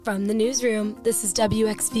From the newsroom, this is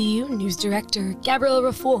WXVU News Director Gabrielle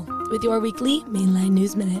Raffoul with your weekly Mainline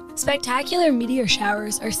News Minute. Spectacular meteor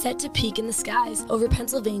showers are set to peak in the skies over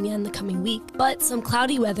Pennsylvania in the coming week, but some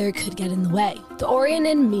cloudy weather could get in the way. The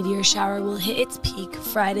Orionid meteor shower will hit its peak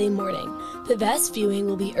Friday morning. The best viewing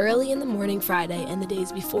will be early in the morning Friday and the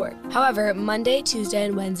days before. However, Monday, Tuesday,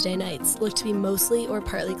 and Wednesday nights look to be mostly or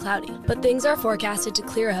partly cloudy, but things are forecasted to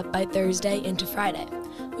clear up by Thursday into Friday,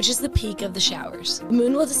 which is the peak of the showers. The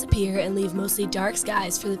moon will disappear and leave mostly dark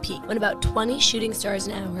skies for the peak, when about 20 shooting stars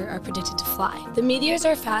an hour are predicted to fly. The meteors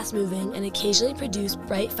are fast-moving and occasionally produce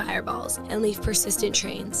bright fireballs and leave persistent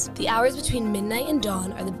trains. The hours between midnight and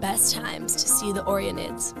dawn are the best times to see the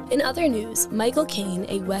Orionids. In other news, Michael Caine,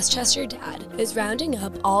 a Westchester dad, is rounding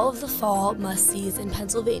up all of the fall must-sees in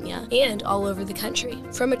Pennsylvania and all over the country.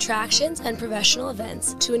 From attractions and professional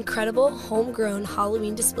events to incredible homegrown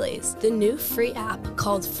Halloween displays, the new free app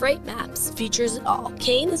called Fright Maps features it all.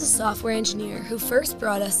 Caine is a software engineer who first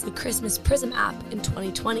brought us the Christmas Prism app in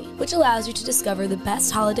 2020, which allows you to discover the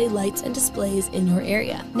best holiday lights and displays in your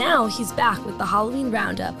area. Now he's back with the Halloween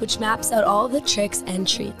Roundup, which maps out all of the tricks and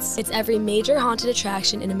treats. It's every major haunted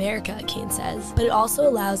attraction in America, Caine says, but it also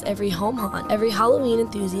allows every home haunt. Every Halloween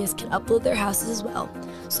enthusiast can upload their houses as well,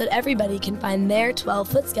 so that everybody can find their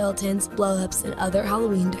 12-foot skeletons, blow-ups, and other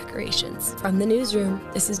Halloween decorations. From the newsroom,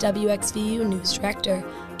 this is WXVU News Director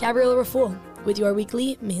Gabrielle Raffoul with your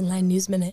weekly Mainline News Minute.